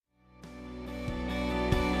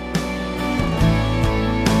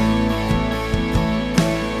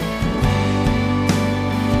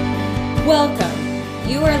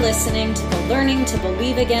listening to the Learning to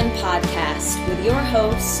Believe Again podcast with your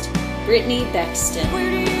host, Brittany Bexton. Where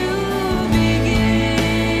do you begin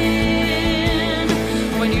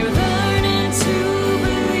when you're learning to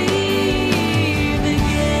believe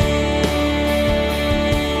again?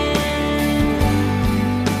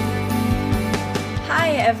 Hi,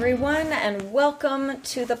 everyone, and welcome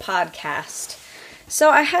to the podcast. So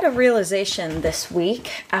I had a realization this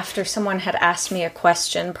week after someone had asked me a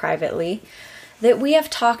question privately that we have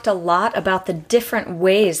talked a lot about the different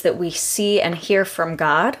ways that we see and hear from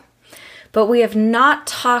God, but we have not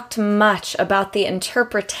talked much about the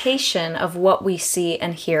interpretation of what we see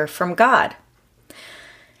and hear from God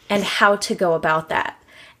and how to go about that.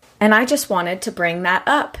 And I just wanted to bring that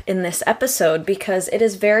up in this episode because it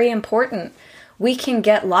is very important. We can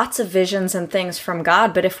get lots of visions and things from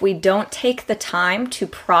God, but if we don't take the time to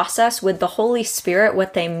process with the Holy Spirit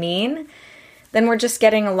what they mean, then we're just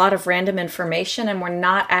getting a lot of random information and we're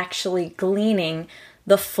not actually gleaning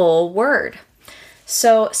the full word.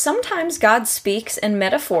 So sometimes God speaks in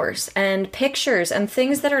metaphors and pictures and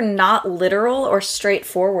things that are not literal or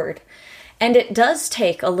straightforward. And it does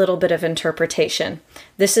take a little bit of interpretation.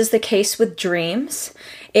 This is the case with dreams.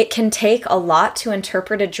 It can take a lot to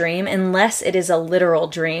interpret a dream unless it is a literal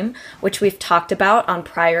dream, which we've talked about on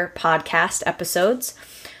prior podcast episodes.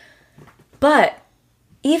 But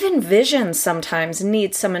even visions sometimes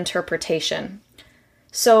need some interpretation.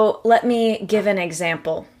 So let me give an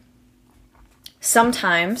example.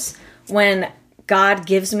 Sometimes when God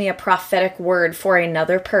gives me a prophetic word for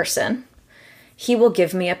another person, He will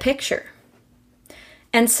give me a picture.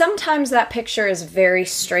 And sometimes that picture is very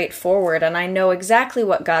straightforward and I know exactly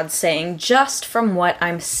what God's saying just from what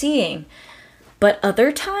I'm seeing. But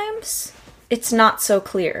other times, it's not so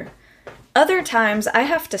clear. Other times, I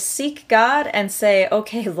have to seek God and say,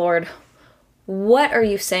 okay, Lord, what are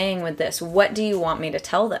you saying with this? What do you want me to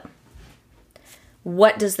tell them?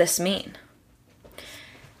 What does this mean?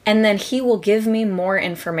 And then He will give me more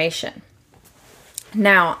information.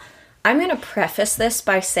 Now, I'm going to preface this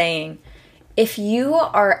by saying, if you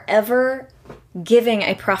are ever giving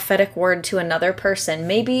a prophetic word to another person,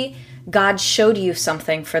 maybe God showed you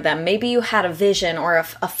something for them. Maybe you had a vision or a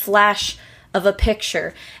flash of a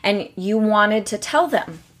picture and you wanted to tell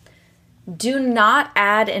them. Do not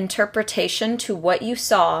add interpretation to what you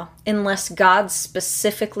saw unless God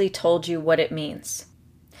specifically told you what it means.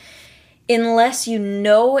 Unless you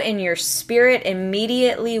know in your spirit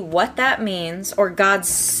immediately what that means or God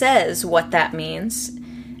says what that means,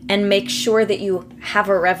 and make sure that you have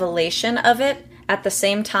a revelation of it at the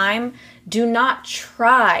same time, do not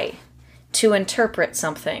try to interpret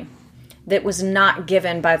something that was not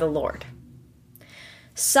given by the Lord.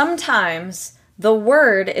 Sometimes the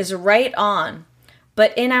word is right on,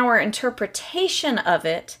 but in our interpretation of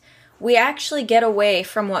it, we actually get away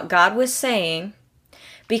from what God was saying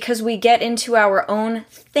because we get into our own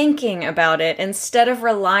thinking about it instead of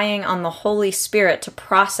relying on the Holy Spirit to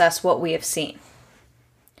process what we have seen.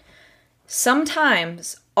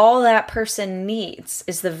 Sometimes all that person needs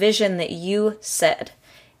is the vision that you said.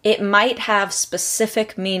 It might have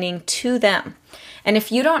specific meaning to them. And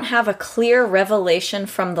if you don't have a clear revelation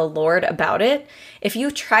from the Lord about it, if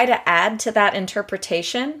you try to add to that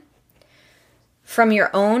interpretation from your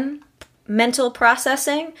own mental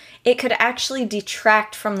processing, it could actually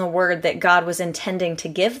detract from the word that God was intending to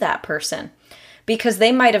give that person. Because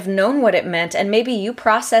they might have known what it meant, and maybe you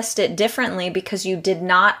processed it differently because you did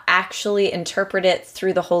not actually interpret it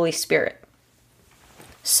through the Holy Spirit.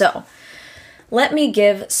 So, let me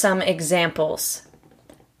give some examples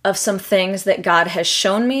of some things that God has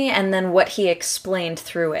shown me and then what He explained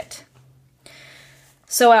through it.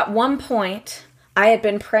 So at one point, I had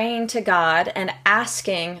been praying to God and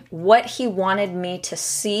asking what He wanted me to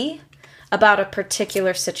see about a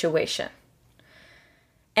particular situation.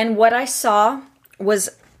 And what I saw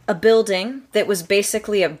was a building that was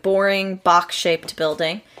basically a boring box-shaped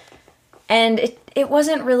building. And it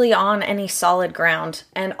wasn't really on any solid ground.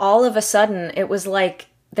 And all of a sudden, it was like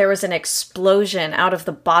there was an explosion out of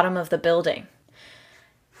the bottom of the building.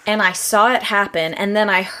 And I saw it happen, and then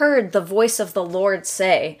I heard the voice of the Lord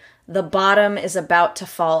say, "The bottom is about to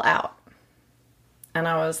fall out." And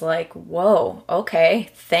I was like, whoa, okay,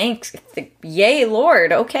 thanks. Yay,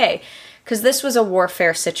 Lord, okay. Because this was a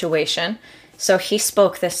warfare situation. So He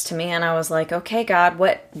spoke this to me, and I was like, okay, God,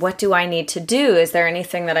 what do I need to do? Is there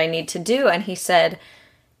anything that I need to do? And He said,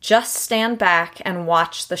 just stand back and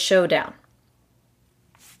watch the showdown.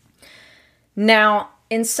 Now,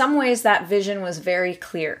 in some ways, that vision was very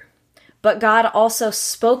clear, but God also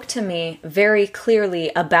spoke to me very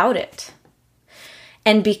clearly about it.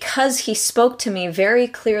 And because he spoke to me very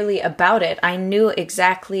clearly about it, I knew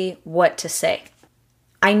exactly what to say.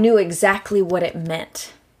 I knew exactly what it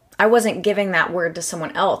meant. I wasn't giving that word to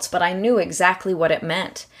someone else, but I knew exactly what it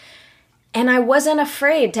meant. And I wasn't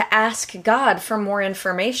afraid to ask God for more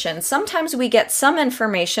information. Sometimes we get some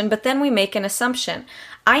information, but then we make an assumption.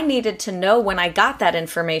 I needed to know when I got that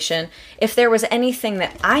information if there was anything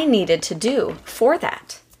that I needed to do for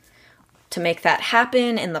that. To make that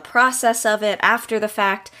happen in the process of it, after the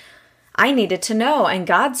fact, I needed to know. And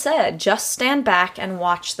God said, just stand back and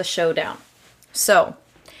watch the showdown. So,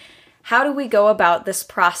 how do we go about this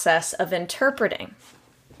process of interpreting?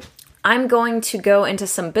 I'm going to go into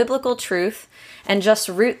some biblical truth and just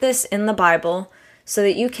root this in the Bible so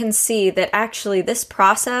that you can see that actually this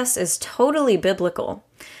process is totally biblical.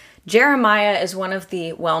 Jeremiah is one of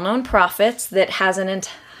the well-known prophets that has an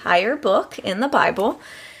entire book in the Bible.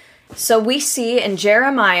 So we see in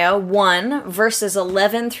Jeremiah 1, verses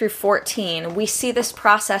 11 through 14, we see this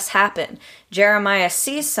process happen. Jeremiah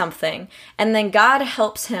sees something, and then God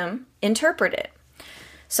helps him interpret it.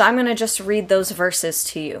 So I'm going to just read those verses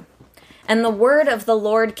to you. And the word of the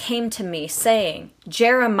Lord came to me, saying,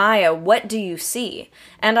 Jeremiah, what do you see?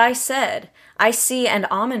 And I said, I see an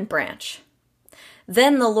almond branch.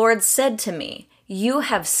 Then the Lord said to me, you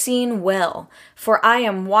have seen well, for I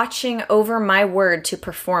am watching over my word to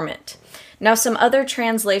perform it. Now some other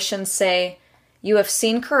translations say, you have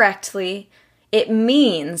seen correctly. It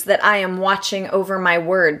means that I am watching over my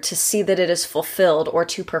word to see that it is fulfilled or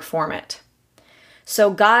to perform it.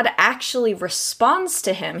 So God actually responds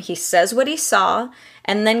to him. He says what he saw,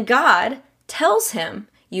 and then God tells him,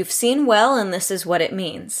 you've seen well, and this is what it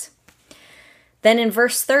means. Then in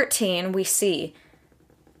verse 13, we see,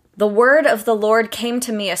 the word of the Lord came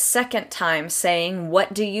to me a second time, saying,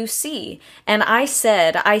 what do you see? And I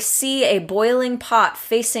said, I see a boiling pot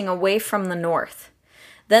facing away from the north.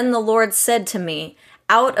 Then the Lord said to me,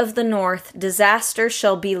 out of the north disaster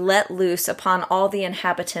shall be let loose upon all the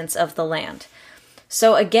inhabitants of the land.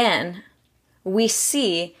 So again, we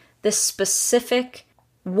see this specific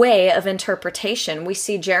way of interpretation. We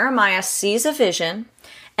see Jeremiah sees a vision,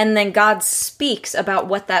 and then God speaks about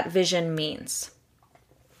what that vision means.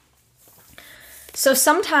 So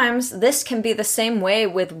sometimes this can be the same way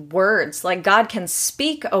with words. Like God can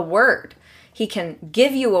speak a word. He can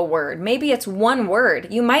give you a word. Maybe it's one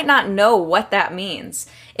word. You might not know what that means.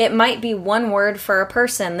 It might be one word for a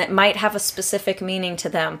person that might have a specific meaning to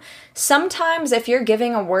them. Sometimes if you're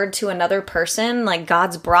giving a word to another person, like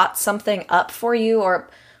God's brought something up for you or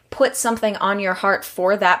put something on your heart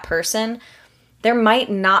for that person, there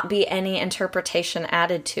might not be any interpretation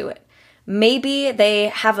added to it. Maybe they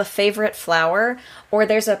have a favorite flower, or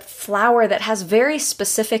there's a flower that has very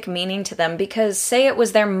specific meaning to them because say it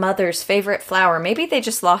was their mother's favorite flower. Maybe they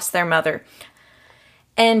just lost their mother.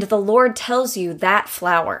 And the Lord tells you that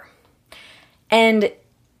flower. And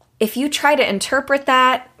if you try to interpret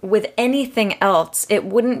that with anything else, it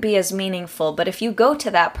wouldn't be as meaningful. But if you go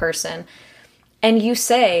to that person and you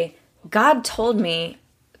say, God told me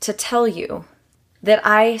to tell you that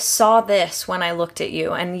I saw this when I looked at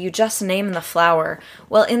you, and you just name the flower,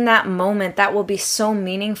 well, in that moment, that will be so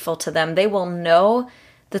meaningful to them. They will know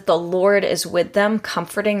that the Lord is with them,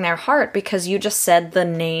 comforting their heart, because you just said the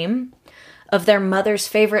name of their mother's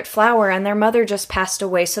favorite flower, and their mother just passed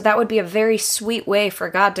away. So that would be a very sweet way for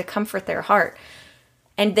God to comfort their heart.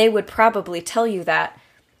 And they would probably tell you that.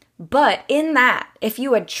 But in that, if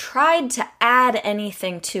you had tried to add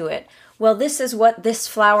anything to it, well, this is what this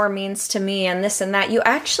flower means to me and this and that, you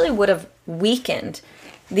actually would have weakened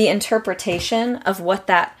the interpretation of what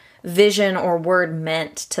that vision or word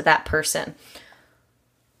meant to that person.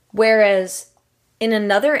 Whereas in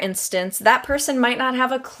another instance, that person might not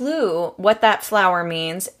have a clue what that flower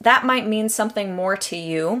means. That might mean something more to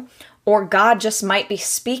you, or God just might be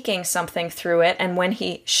speaking something through it, and when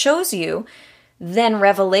he shows you, then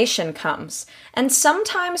revelation comes. And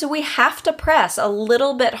sometimes we have to press a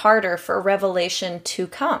little bit harder for revelation to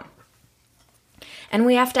come. And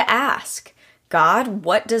we have to ask, God,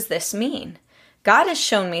 what does this mean? God has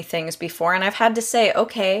shown me things before, and I've had to say,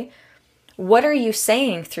 okay, what are you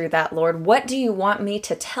saying through that, Lord? What do you want me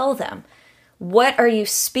to tell them? What are you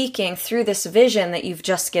speaking through this vision that you've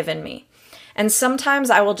just given me? And sometimes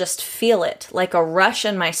I will just feel it, like a rush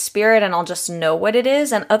in my spirit, and I'll just know what it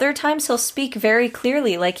is. And other times he'll speak very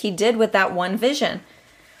clearly, like he did with that one vision.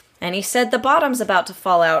 And he said the bottom's about to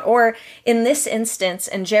fall out. Or in this instance,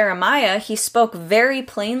 in Jeremiah, he spoke very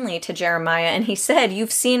plainly to Jeremiah, and he said,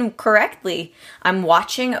 you've seen correctly. I'm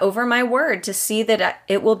watching over my word to see that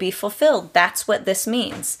it will be fulfilled. That's what this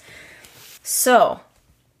means. So,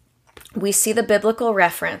 we see the biblical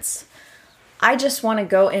reference. I just want to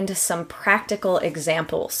go into some practical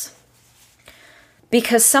examples.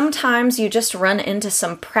 Because sometimes you just run into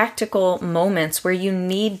some practical moments where you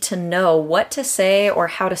need to know what to say or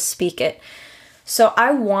how to speak it. So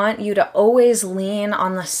I want you to always lean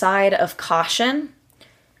on the side of caution.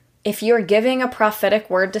 If you're giving a prophetic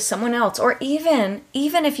word to someone else, or even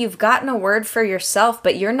if you've gotten a word for yourself,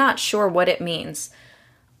 but you're not sure what it means,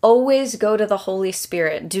 always go to the Holy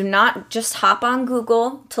Spirit. Do not just hop on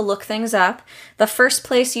Google to look things up. The first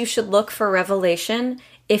place you should look for revelation,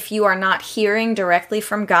 if you are not hearing directly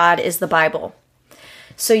from God, is the Bible.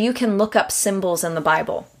 So you can look up symbols in the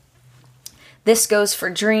Bible. This goes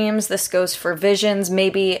for dreams, this goes for visions,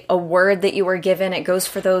 maybe a word that you were given, it goes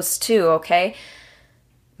for those too, okay?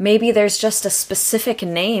 Maybe there's just a specific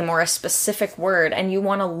name or a specific word, and you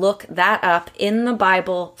want to look that up in the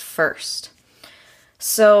Bible first.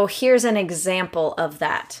 So here's an example of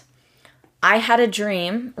that. I had a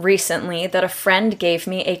dream recently that a friend gave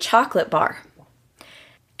me a chocolate bar.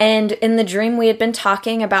 And in the dream, we had been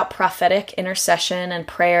talking about prophetic intercession and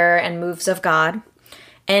prayer and moves of God.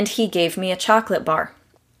 And he gave me a chocolate bar.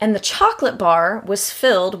 And the chocolate bar was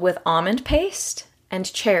filled with almond paste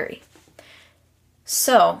and cherry.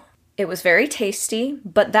 So it was very tasty,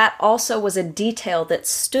 but that also was a detail that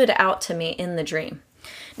stood out to me in the dream.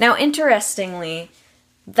 Now, interestingly,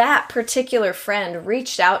 that particular friend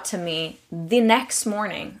reached out to me the next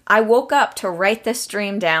morning. I woke up to write this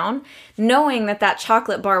dream down, knowing that that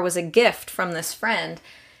chocolate bar was a gift from this friend.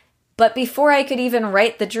 But before I could even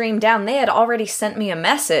write the dream down, they had already sent me a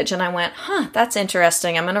message, and I went, that's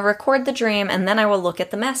interesting. I'm going to record the dream, and then I will look at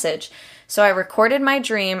the message. So I recorded my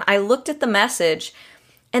dream, I looked at the message,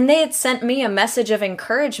 and they had sent me a message of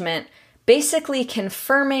encouragement, basically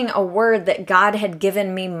confirming a word that God had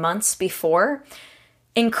given me months before,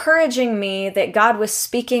 encouraging me that God was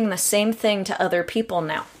speaking the same thing to other people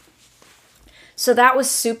now. So that was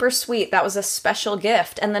super sweet. That was a special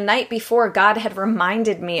gift. And the night before, God had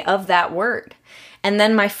reminded me of that word. And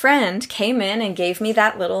then my friend came in and gave me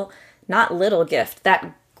that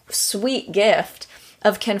that sweet gift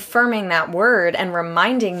of confirming that word and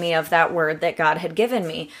reminding me of that word that God had given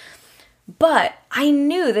me. But I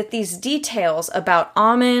knew that these details about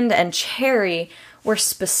almond and cherry were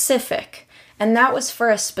specific, and that was for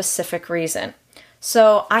a specific reason.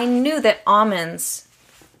 So I knew that almonds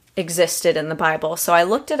existed in the Bible. So I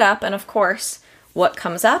looked it up, and of course, what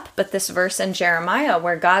comes up but this verse in Jeremiah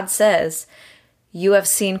where God says, "You have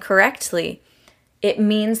seen correctly." It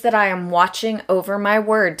means that I am watching over my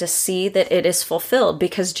word to see that it is fulfilled,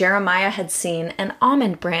 because Jeremiah had seen an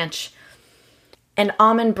almond branch. And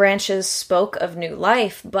almond branches spoke of new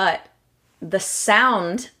life, but the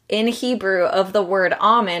sound in Hebrew of the word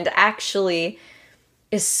almond actually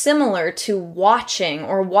is similar to watching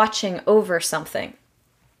or watching over something.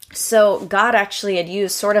 So God actually had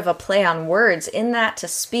used sort of a play on words in that to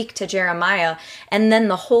speak to Jeremiah, and then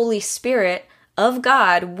the Holy Spirit of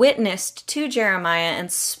God witnessed to Jeremiah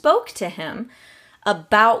and spoke to him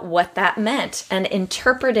about what that meant and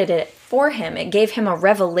interpreted it for him. It gave him a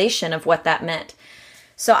revelation of what that meant.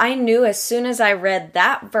 So I knew as soon as I read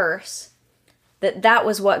that verse that that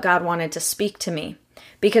was what God wanted to speak to me,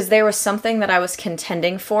 because there was something that I was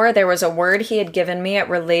contending for. There was a word he had given me. It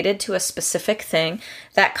related to a specific thing.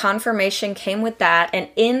 That confirmation came with that. And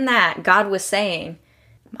in that, God was saying,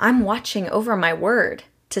 I'm watching over my word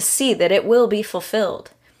to see that it will be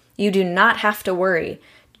fulfilled. You do not have to worry.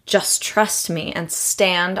 Just trust me and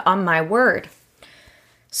stand on my word.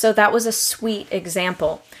 So that was a sweet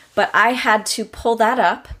example. But I had to pull that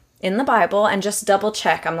up in the Bible and just double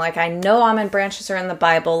check. I'm like, I know almond branches are in the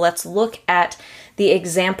Bible. Let's look at the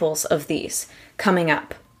examples of these coming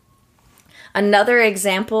up. Another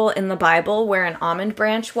example in the Bible where an almond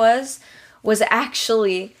branch was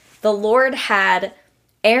actually the Lord had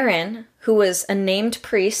Aaron, who was a named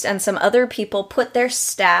priest, and some other people put their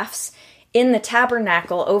staffs in the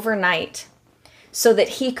tabernacle overnight so that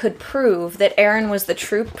he could prove that Aaron was the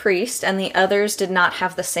true priest and the others did not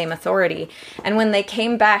have the same authority. And when they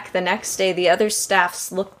came back the next day, the other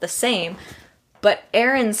staffs looked the same, but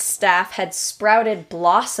Aaron's staff had sprouted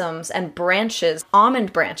blossoms and branches,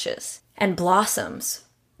 almond branches and blossoms,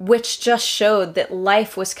 which just showed that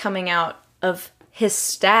life was coming out of his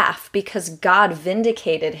staff because God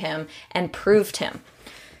vindicated him and proved him.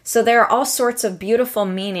 So there are all sorts of beautiful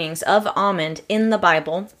meanings of almond in the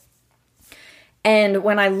Bible. And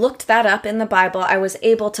when I looked that up in the Bible, I was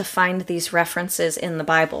able to find these references in the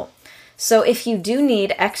Bible. So if you do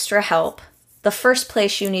need extra help, the first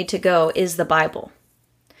place you need to go is the Bible.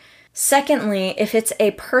 Secondly, if it's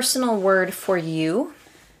a personal word for you,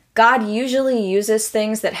 God usually uses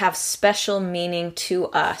things that have special meaning to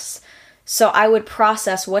us. So I would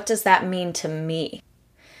process, what does that mean to me?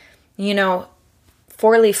 You know,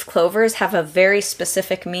 four-leaf clovers have a very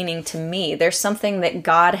specific meaning to me. There's something that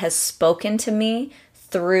God has spoken to me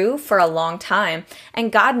through for a long time,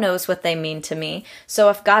 and God knows what they mean to me. So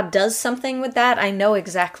if God does something with that, I know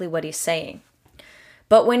exactly what he's saying.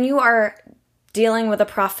 But when you are dealing with a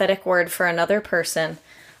prophetic word for another person,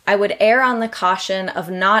 I would err on the caution of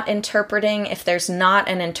not interpreting if there's not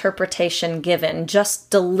an interpretation given. Just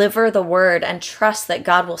deliver the word and trust that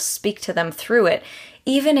God will speak to them through it.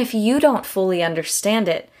 Even if you don't fully understand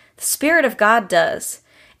it, the Spirit of God does,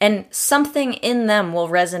 and something in them will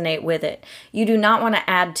resonate with it. You do not want to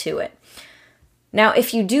add to it. Now,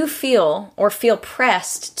 if you do feel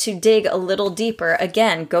pressed to dig a little deeper,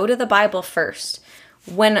 again, go to the Bible first.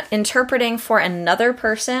 When interpreting for another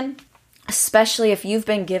person, especially if you've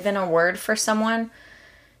been given a word for someone,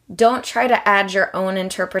 don't try to add your own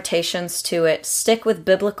interpretations to it. Stick with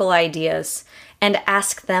biblical ideas and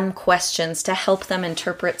ask them questions to help them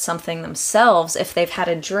interpret something themselves if they've had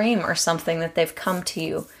a dream or something that they've come to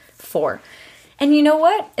you for. And you know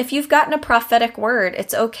what? If you've gotten a prophetic word,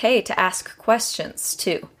 it's okay to ask questions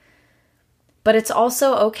too. But it's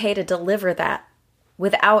also okay to deliver that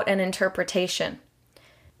without an interpretation.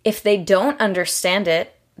 If they don't understand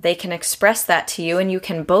it, they can express that to you and you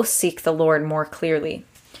can both seek the Lord more clearly.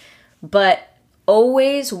 But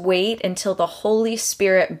always wait until the Holy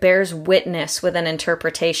Spirit bears witness with an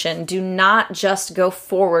interpretation. Do not just go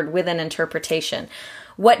forward with an interpretation.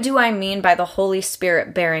 What do I mean by the Holy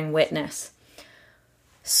Spirit bearing witness?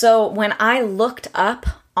 So when I looked up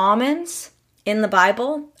almonds in the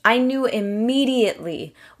Bible, I knew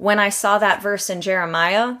immediately when I saw that verse in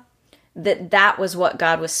Jeremiah that was what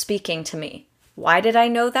God was speaking to me. Why did I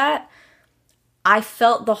know that? I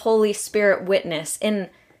felt the Holy Spirit witness. In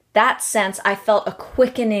that sense, I felt a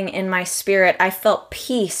quickening in my spirit. I felt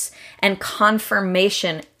peace and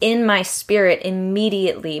confirmation in my spirit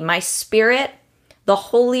immediately. My spirit, the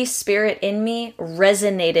Holy Spirit in me,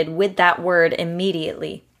 resonated with that word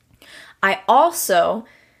immediately. I also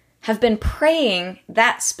have been praying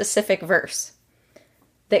that specific verse,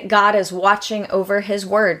 that God is watching over his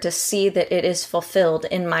word to see that it is fulfilled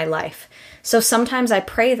in my life. So sometimes I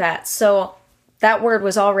pray that. So that word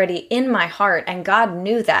was already in my heart and God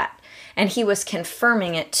knew that and he was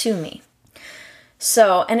confirming it to me.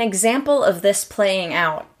 So an example of this playing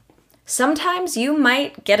out. Sometimes you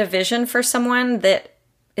might get a vision for someone that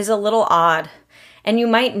is a little odd and you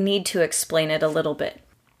might need to explain it a little bit.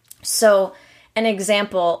 So an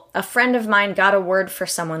example, a friend of mine got a word for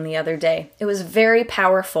someone the other day. It was very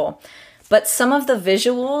powerful. But some of the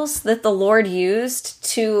visuals that the Lord used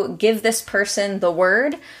to give this person the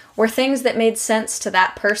word were things that made sense to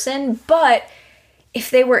that person, but if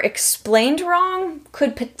they were explained wrong,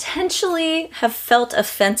 could potentially have felt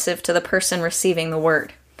offensive to the person receiving the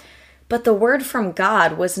word. But the word from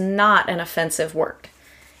God was not an offensive word.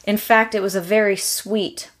 In fact, it was a very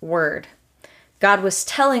sweet word. God was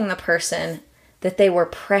telling the person that they were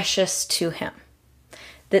precious to him,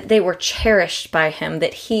 that they were cherished by him,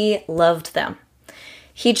 that he loved them.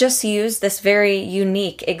 He just used this very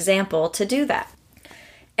unique example to do that.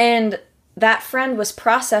 And that friend was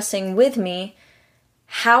processing with me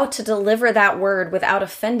how to deliver that word without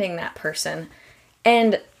offending that person.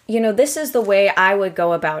 And, this is the way I would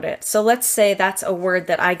go about it. So let's say that's a word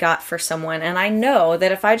that I got for someone. And I know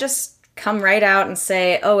that if I just come right out and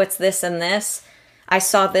say, oh, it's this and this, I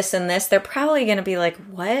saw this and this, they're probably going to be like,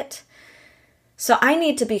 what? So I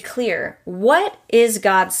need to be clear. What is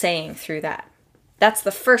God saying through that? That's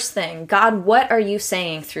the first thing. God, what are you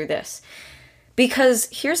saying through this? Because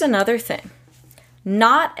here's another thing.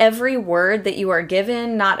 Not every word that you are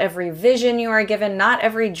given, not every vision you are given, not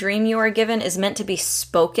every dream you are given is meant to be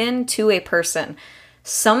spoken to a person.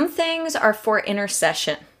 Some things are for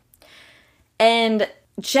intercession. And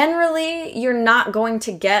generally, you're not going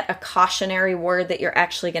to get a cautionary word that you're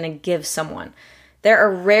actually going to give someone. There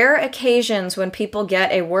are rare occasions when people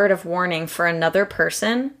get a word of warning for another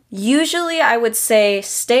person. Usually, I would say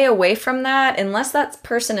stay away from that unless that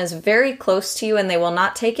person is very close to you and they will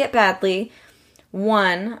not take it badly.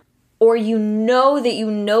 One, or you know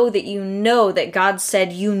that God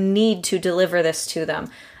said you need to deliver this to them.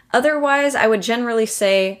 Otherwise, I would generally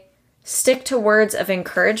say stick to words of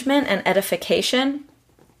encouragement and edification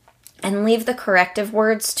and leave the corrective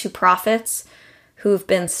words to prophets who've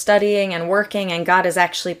been studying and working, and God has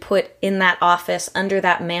actually put in that office under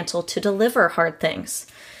that mantle to deliver hard things.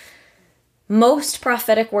 Most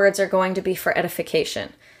prophetic words are going to be for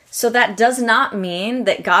edification. So that does not mean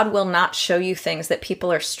that God will not show you things that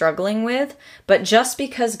people are struggling with, but just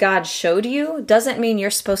because God showed you doesn't mean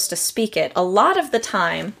you're supposed to speak it. A lot of the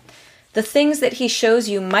time, The things that he shows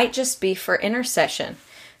you might just be for intercession.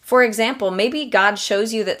 For example, maybe God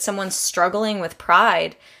shows you that someone's struggling with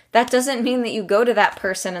pride. That doesn't mean that you go to that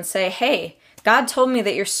person and say, hey, God told me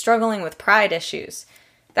that you're struggling with pride issues.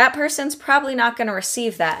 That person's probably not going to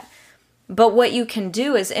receive that. But what you can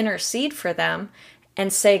do is intercede for them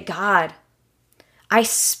and say, God, I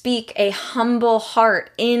speak a humble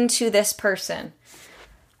heart into this person.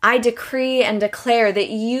 I decree and declare that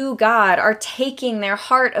you, God, are taking their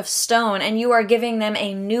heart of stone and you are giving them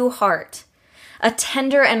a new heart, a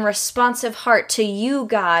tender and responsive heart to you,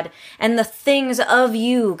 God, and the things of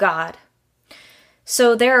you, God.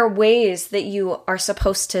 So there are ways that you are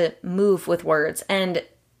supposed to move with words, and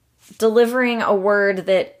delivering a word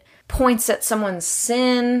that points at someone's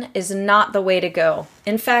sin is not the way to go.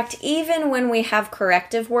 In fact, even when we have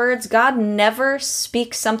corrective words, God never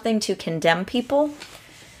speaks something to condemn people.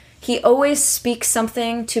 He always speaks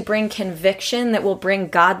something to bring conviction that will bring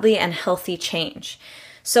godly and healthy change.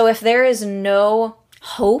 So if there is no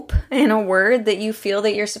hope in a word that you feel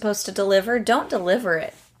that you're supposed to deliver, don't deliver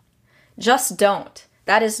it. Just don't.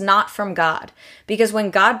 That is not from God. Because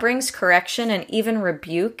when God brings correction and even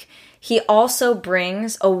rebuke, he also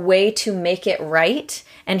brings a way to make it right,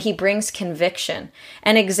 and he brings conviction.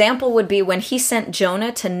 An example would be when he sent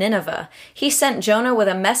Jonah to Nineveh. He sent Jonah with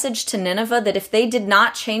a message to Nineveh that if they did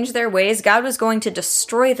not change their ways, God was going to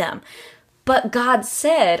destroy them. But God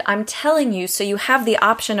said, I'm telling you, so you have the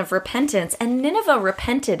option of repentance. And Nineveh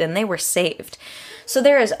repented and they were saved. So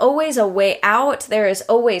there is always a way out. There is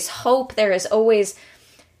always hope. There is always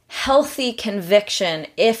healthy conviction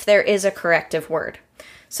if there is a corrective word.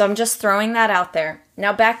 So I'm just throwing that out there.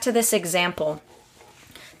 Now back to this example.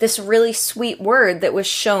 This really sweet word that was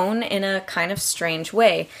shown in a kind of strange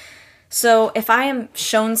way. So if I am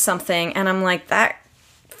shown something and I'm like, that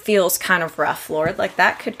feels kind of rough, Lord, like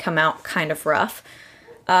that could come out kind of rough.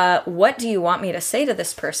 What do you want me to say to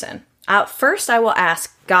this person? First, I will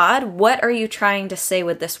ask, God, what are you trying to say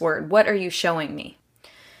with this word? What are you showing me?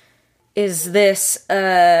 Is this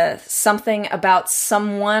something about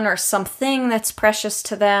someone or something that's precious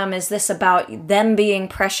to them? Is this about them being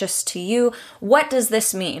precious to you? What does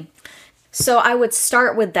this mean? So I would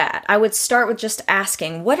start with that. I would start with just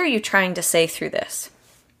asking, what are you trying to say through this?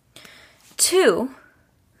 2,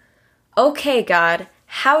 okay, God,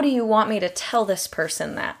 how do you want me to tell this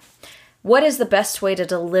person that? What is the best way to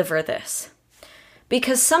deliver this?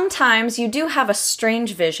 Because sometimes you do have a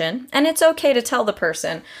strange vision, and it's okay to tell the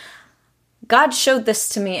person, God showed this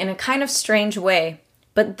to me in a kind of strange way,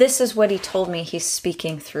 but this is what he told me. He's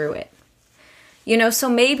speaking through it. So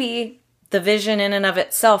maybe the vision in and of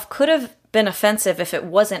itself could have been offensive if it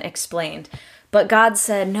wasn't explained. But God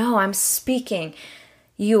said, no, I'm speaking.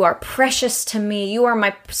 You are precious to me. You are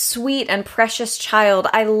my sweet and precious child.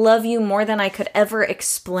 I love you more than I could ever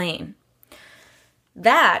explain.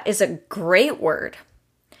 That is a great word.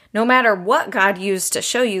 No matter what God used to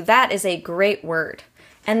show you, that is a great word.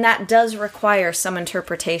 And that does require some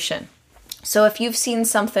interpretation. So if you've seen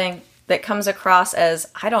something that comes across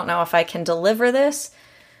as, I don't know if I can deliver this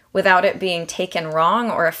without it being taken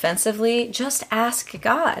wrong or offensively, just ask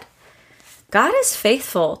God. God is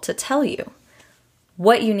faithful to tell you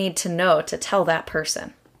what you need to know to tell that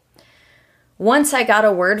person. Once I got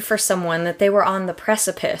a word for someone that they were on the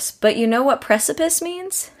precipice, but you know what precipice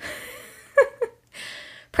means?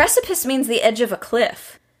 Precipice means the edge of a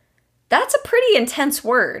cliff. That's a pretty intense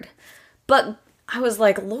word. But I was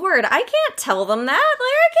like, Lord, I can't tell them that.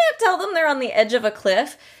 I can't tell them they're on the edge of a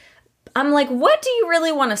cliff. I'm like, what do you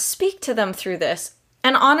really want to speak to them through this?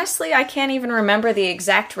 And honestly, I can't even remember the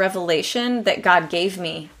exact revelation that God gave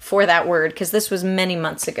me for that word, because this was many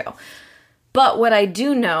months ago. But what I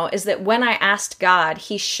do know is that when I asked God,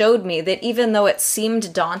 he showed me that even though it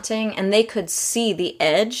seemed daunting and they could see the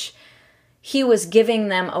edge, he was giving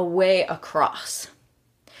them a way across.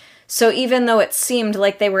 So even though it seemed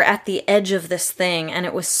like they were at the edge of this thing and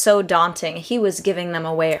it was so daunting, he was giving them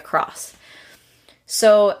a way across.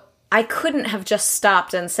 So I couldn't have just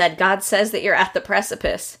stopped and said, God says that you're at the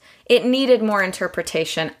precipice. It needed more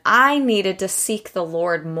interpretation. I needed to seek the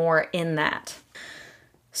Lord more in that.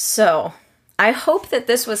 So I hope that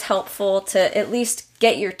this was helpful to at least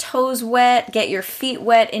get your toes wet, get your feet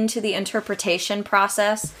wet into the interpretation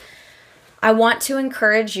process. I want to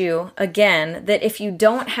encourage you, again, that if you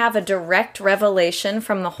don't have a direct revelation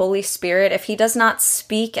from the Holy Spirit, if he does not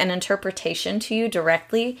speak an interpretation to you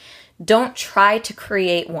directly, don't try to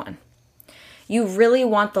create one. You really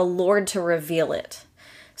want the Lord to reveal it.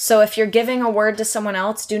 So if you're giving a word to someone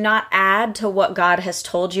else, do not add to what God has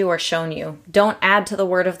told you or shown you. Don't add to the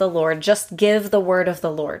word of the Lord. Just give the word of the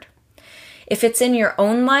Lord. If it's in your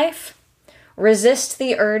own life, Resist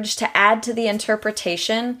the urge to add to the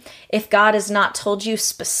interpretation if God has not told you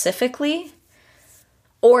specifically,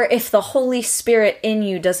 or if the Holy Spirit in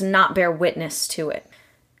you does not bear witness to it.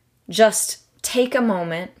 Just take a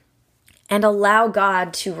moment and allow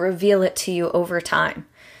God to reveal it to you over time.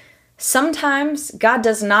 Sometimes God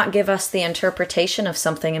does not give us the interpretation of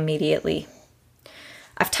something immediately.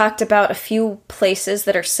 I've talked about a few places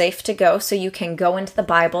that are safe to go, so you can go into the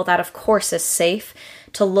Bible. That, of course, is safe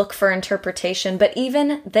to look for interpretation. But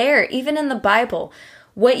even there, even in the Bible,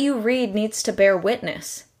 what you read needs to bear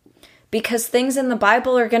witness. Because things in the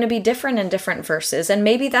Bible are going to be different in different verses, and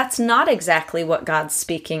maybe that's not exactly what God's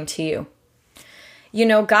speaking to you. You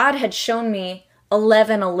know, God had shown me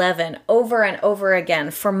 11:11 over and over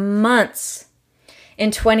again for months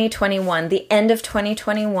in 2021, the end of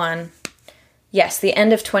 2021. Yes, the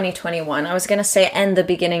end of 2021. I was going to say end the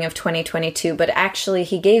beginning of 2022, but actually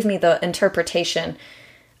he gave me the interpretation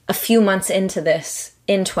a few months into this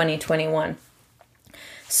in 2021.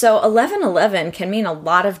 So 11:11 can mean a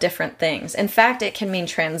lot of different things. In fact, it can mean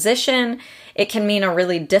transition. It can mean a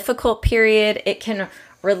really difficult period. It can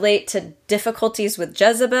relate to difficulties with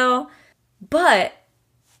Jezebel. But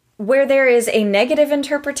where there is a negative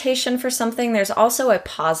interpretation for something, there's also a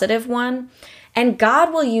positive one. And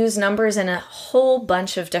God will use numbers in a whole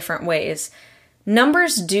bunch of different ways.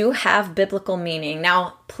 Numbers do have biblical meaning.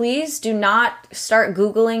 Now, please do not start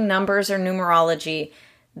Googling numbers or numerology.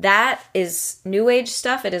 That is New Age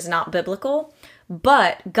stuff. It is not biblical.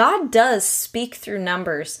 But God does speak through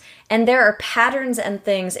numbers. And there are patterns and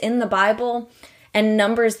things in the Bible and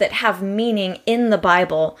numbers that have meaning in the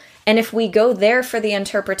Bible. And if we go there for the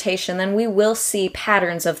interpretation, then we will see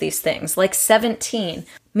patterns of these things. Like 17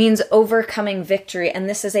 means overcoming victory, and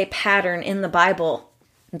this is a pattern in the Bible.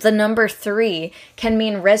 The number 3 can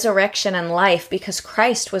mean resurrection and life because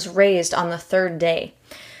Christ was raised on the 3rd day.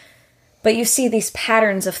 But you see these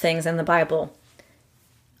patterns of things in the Bible.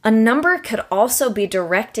 A number could also be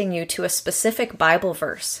directing you to a specific Bible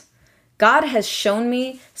verse. God has shown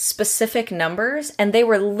me specific numbers, and they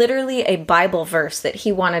were literally a Bible verse that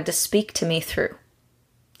he wanted to speak to me through,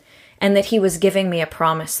 and that he was giving me a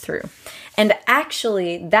promise through. And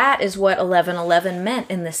actually, that is what 11:11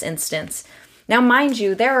 meant in this instance. Now, mind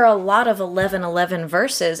you, there are a lot of 11:11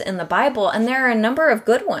 verses in the Bible, and there are a number of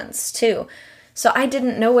good ones too. So I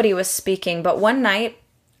didn't know what he was speaking, but one night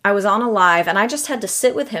I was on a live, and I just had to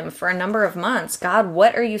sit with him for a number of months. God,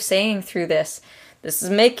 what are you saying through this? This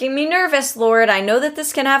is making me nervous, Lord. I know that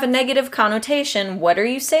this can have a negative connotation. What are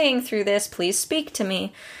you saying through this? Please speak to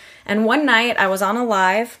me. And one night I was on a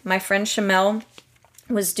live. My friend Shamel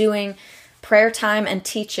was doing prayer time and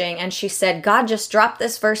teaching, and she said, God just dropped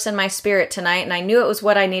this verse in my spirit tonight, and I knew it was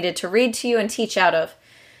what I needed to read to you and teach out of.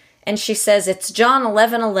 And she says, it's John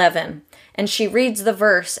 11:11. And she reads the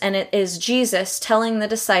verse, and it is Jesus telling the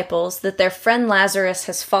disciples that their friend Lazarus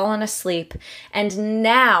has fallen asleep, and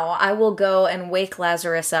now I will go and wake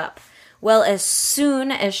Lazarus up. Well, as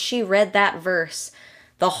soon as she read that verse,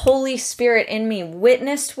 the Holy Spirit in me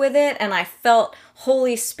witnessed with it, and I felt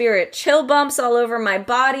Holy Spirit chill bumps all over my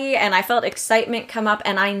body, and I felt excitement come up,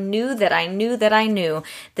 and I knew that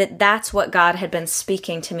that's what God had been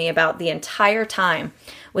speaking to me about the entire time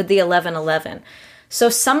with the 11:11. So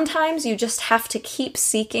sometimes you just have to keep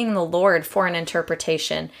seeking the Lord for an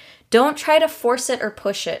interpretation. Don't try to force it or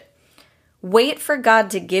push it. Wait for God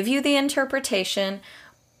to give you the interpretation,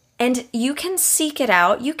 and you can seek it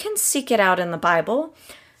out. You can seek it out in the Bible.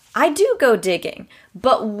 I do go digging,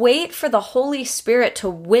 but wait for the Holy Spirit to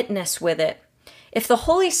witness with it. If the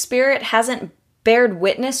Holy Spirit hasn't bared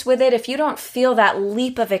witness with it, if you don't feel that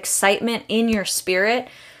leap of excitement in your spirit,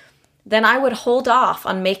 then I would hold off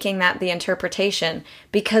on making that the interpretation,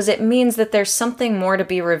 because it means that there's something more to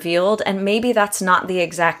be revealed, and maybe that's not the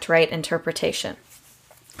exact right interpretation.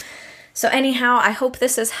 So anyhow, I hope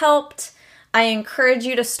this has helped. I encourage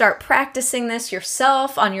you to start practicing this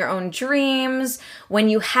yourself on your own dreams. When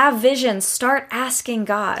you have visions, start asking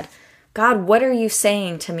God, God, what are you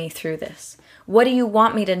saying to me through this? What do you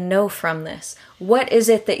want me to know from this? What is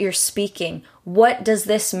it that you're speaking? What does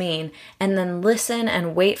this mean? And then listen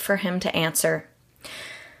and wait for him to answer.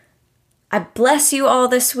 I bless you all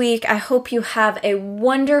this week. I hope you have a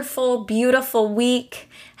wonderful, beautiful week.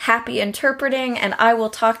 Happy interpreting, and I will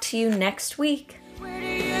talk to you next week. Where do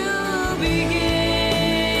you begin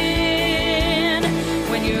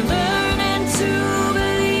when you're learning to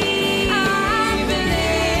believe? I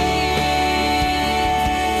believe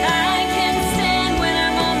I can stand when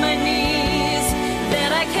I'm on my knees,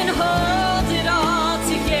 that I can hold it all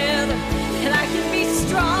together, and I can be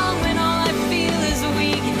strong when all I feel is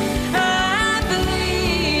weak. I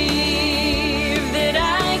believe that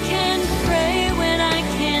I can pray.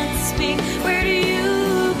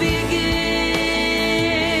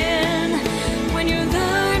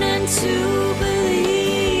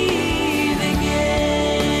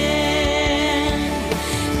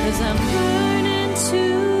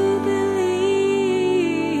 into